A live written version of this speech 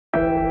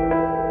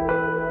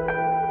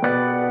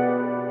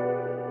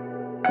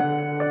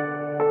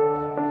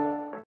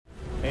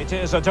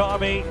It is a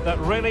derby that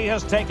really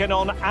has taken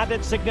on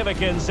added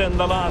significance in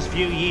the last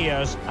few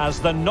years,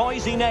 as the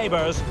noisy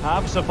neighbours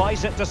have,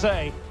 suffice it to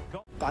say.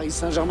 Paris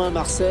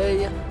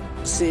Saint-Germain-Marseille,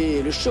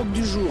 c'est le choc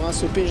du jour, hein,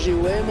 ce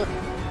PSG-OM,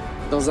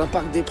 dans un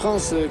Parc des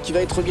Princes qui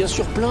va être bien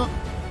sûr plein.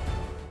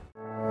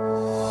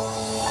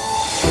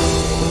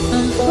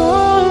 I'm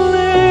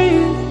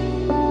falling,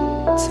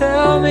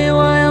 tell me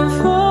why I'm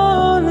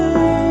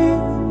falling.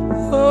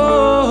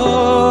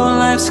 Oh,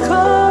 life's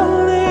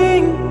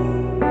calling,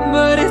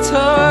 but it's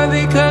hard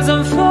because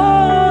I'm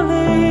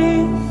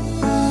falling.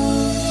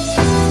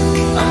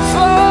 I'm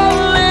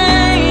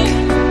falling,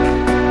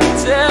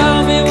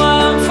 tell me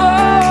why I'm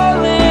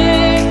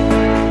falling.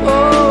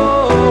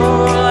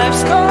 Oh,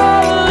 life's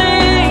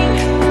calling,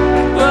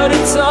 but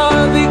it's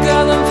hard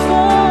because I'm falling.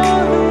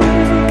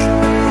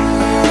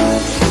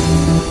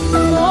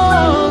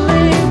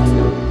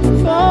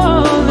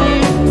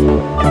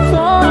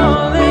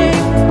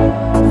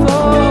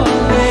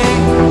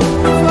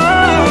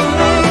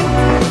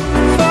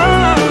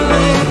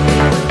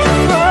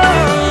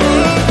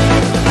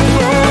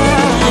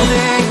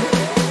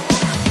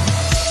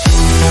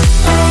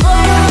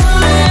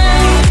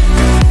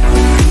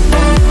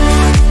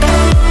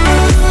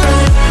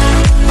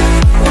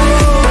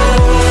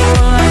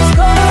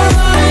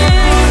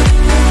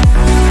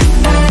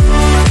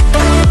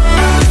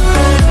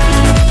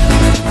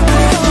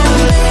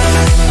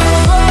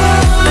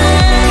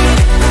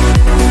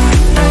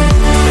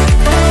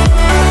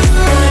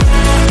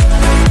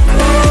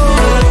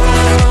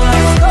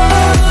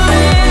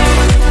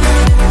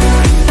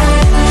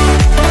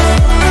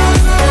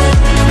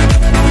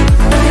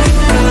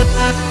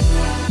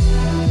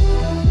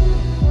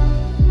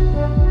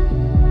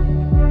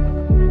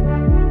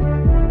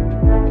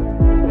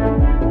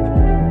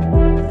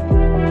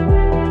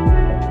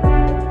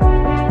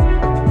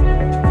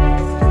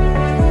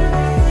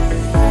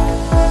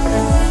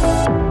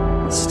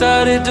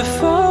 Started to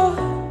fall.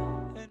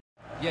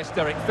 Yes,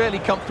 Derek, fairly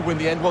comfortable in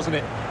the end, wasn't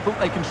it? Thought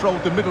they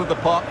controlled the middle of the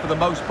park for the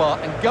most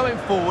part, and going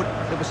forward,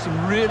 there were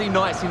some really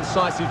nice,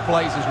 incisive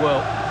plays as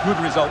well. Good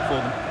result for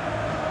them.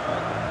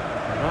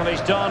 Well,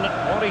 he's done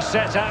what he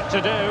set out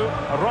to do,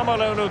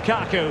 Romelu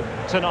Lukaku,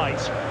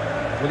 tonight.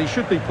 Well, he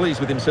should be pleased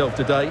with himself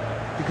today,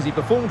 because he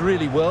performed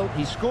really well.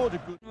 He scored a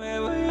good...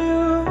 Where were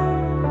you?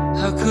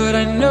 How could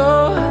I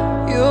know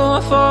you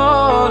were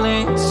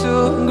falling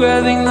too?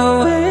 Grabbing the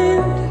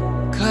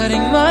wind,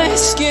 cutting my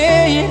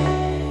skin,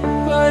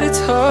 but it's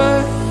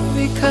hard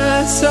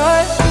because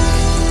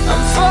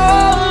I'm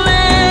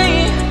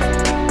falling.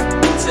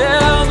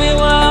 Tell me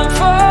why I'm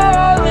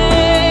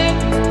falling.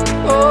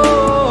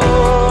 Oh,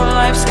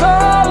 life's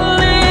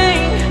calling,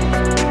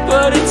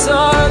 but it's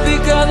hard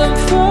because I'm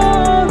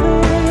falling.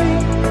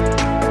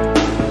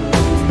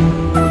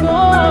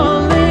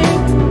 Falling,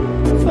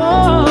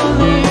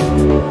 falling,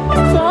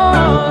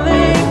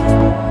 falling,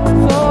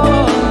 falling.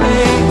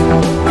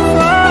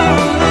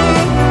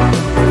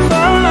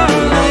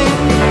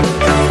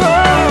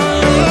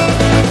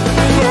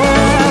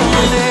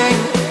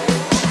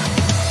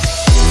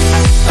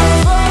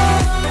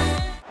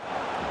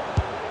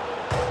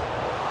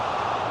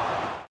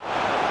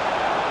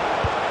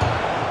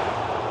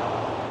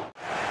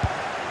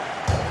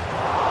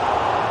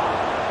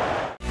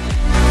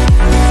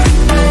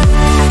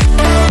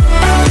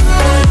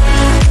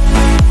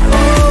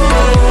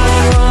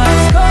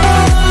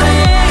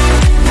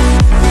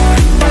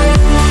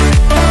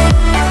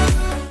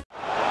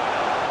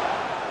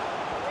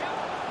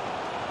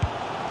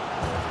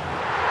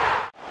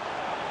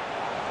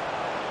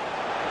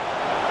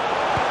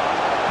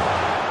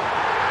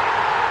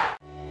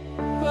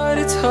 But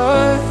it's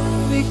hard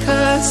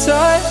because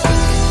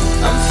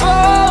I'm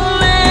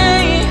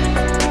falling.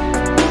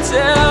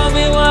 Tell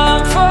me why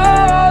I'm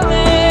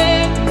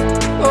falling.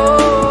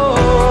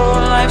 Oh,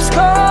 life's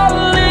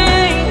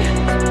calling,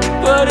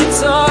 but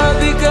it's hard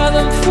because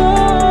I'm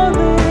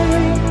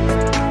falling.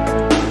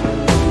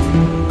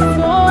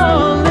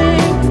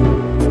 Falling,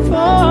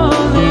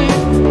 falling,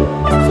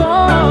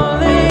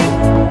 falling,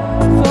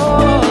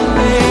 falling,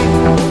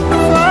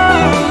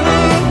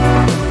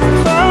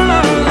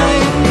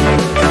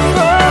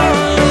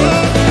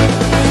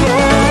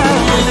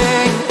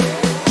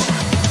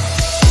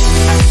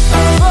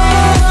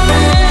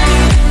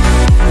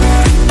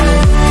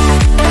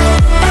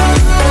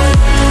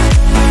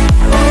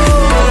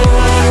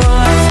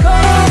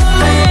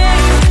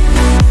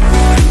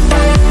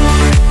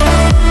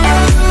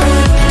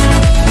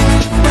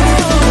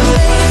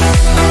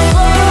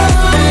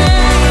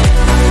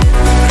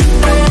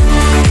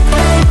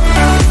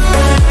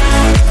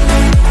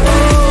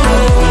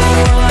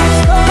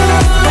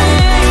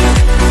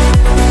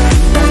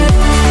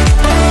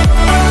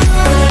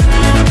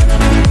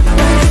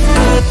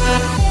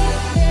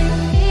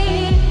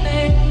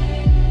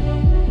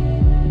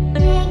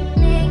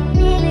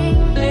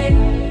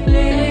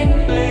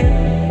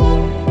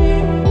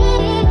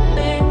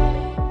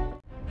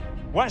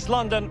 West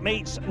London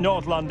meets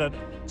North London.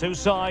 Two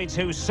sides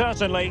who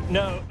certainly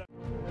know...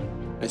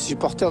 Les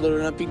supporters de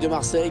l'Olympique de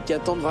Marseille qui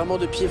attendent vraiment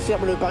de pied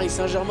ferme le Paris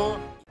Saint-Germain.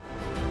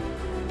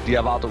 Die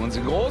Erwartungen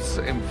sind groß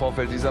im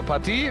Vorfeld dieser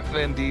Partie,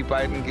 wenn die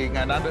beiden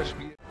gegeneinander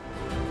spielen.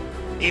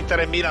 Inter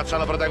e Milan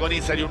sono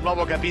protagoniste di un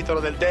nuovo capitolo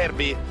del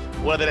derby,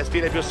 una delle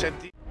sfide più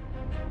sentite.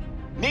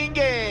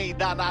 Ninguém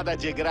dá nada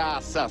de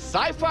graça,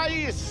 sai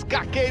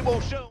faísca, queima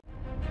o chão.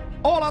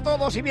 Hola a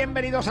todos y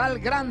bienvenidos al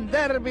Gran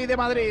Derby de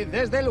Madrid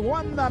desde el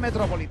Wanda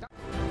Metropolitano.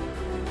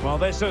 Well,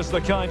 this is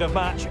the kind of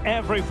match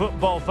every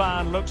football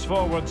fan looks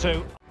forward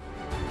to.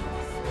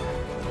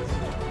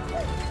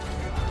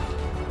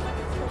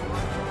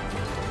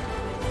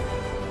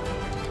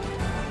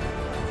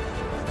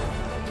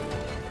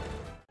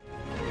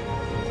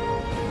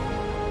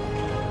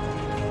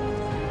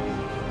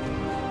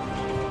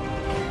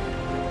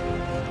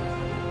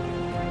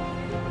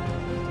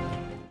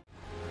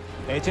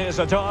 It is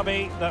a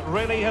derby that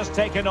really has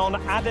taken on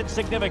added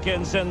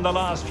significance in the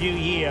last few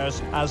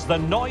years as the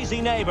noisy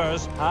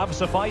neighbours have,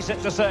 suffice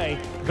it to say,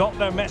 got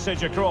their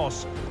message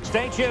across.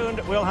 Stay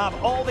tuned, we'll have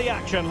all the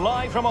action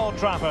live from Old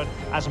Trafford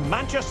as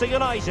Manchester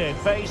United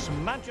face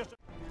Manchester...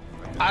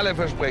 Alle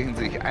versprechen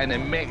sich eine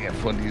Menge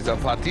von dieser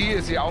Partie.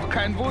 Ist ja auch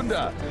kein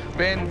Wunder,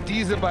 wenn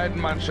diese beiden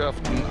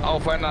Mannschaften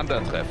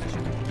aufeinandertreffen.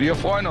 Wir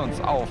freuen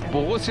uns auf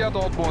Borussia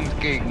Dortmund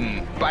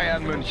gegen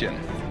Bayern München.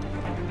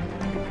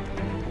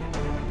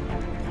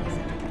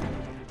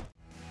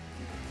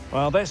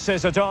 Well, this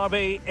is a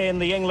derby in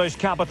the English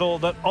capital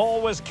that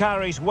always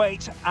carries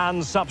weight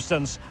and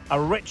substance,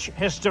 a rich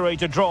history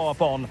to draw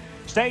upon.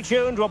 Stay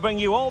tuned, we'll bring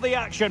you all the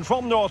action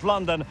from North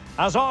London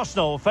as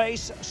Arsenal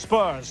face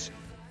Spurs.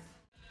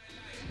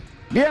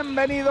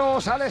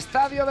 Bienvenidos al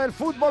estadio del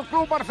Fútbol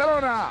Club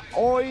Barcelona.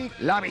 Hoy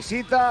la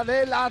visita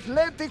del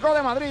Atlético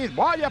de Madrid.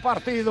 Vaya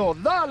partido,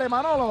 dale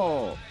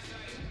Manolo.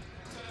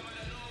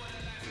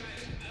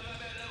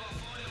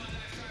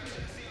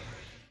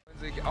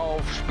 Sich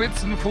auf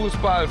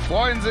Spitzenfußball,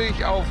 freuen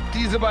sich auf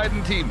diese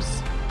beiden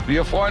Teams.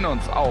 Wir freuen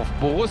uns auf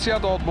Borussia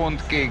Dortmund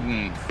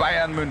gegen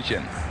Bayern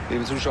München.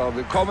 Liebe Zuschauer,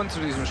 willkommen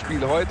zu diesem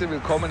Spiel heute.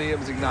 Willkommen hier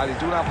im Signal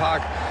Iduna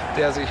Park,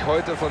 der sich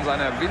heute von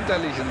seiner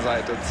winterlichen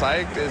Seite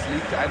zeigt. Es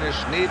liegt eine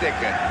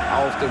Schneedecke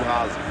auf dem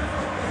Rasen.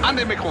 An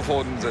den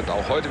Mikrofonen sind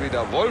auch heute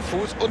wieder Wolf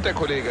Fuß und der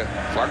Kollege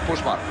Frank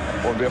Buschmann.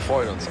 Und wir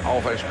freuen uns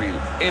auf ein Spiel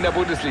in der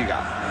Bundesliga.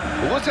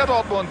 Borussia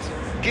Dortmund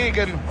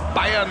gegen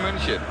Bayern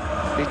München.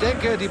 Ich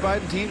denke, die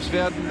beiden Teams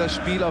werden das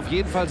Spiel auf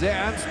jeden Fall sehr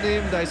ernst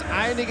nehmen. Da ist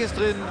einiges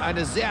drin,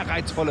 eine sehr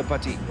reizvolle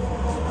Partie.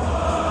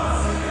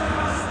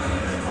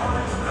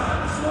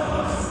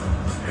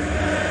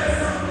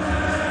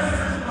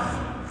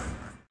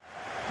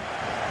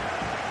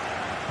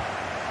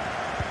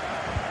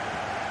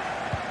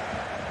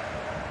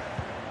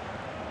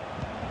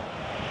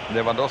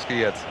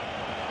 Lewandowski jetzt.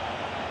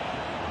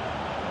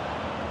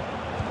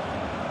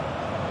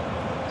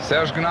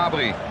 Serge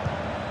Gnabry.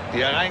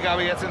 Die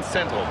Hereingabe jetzt ins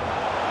Zentrum.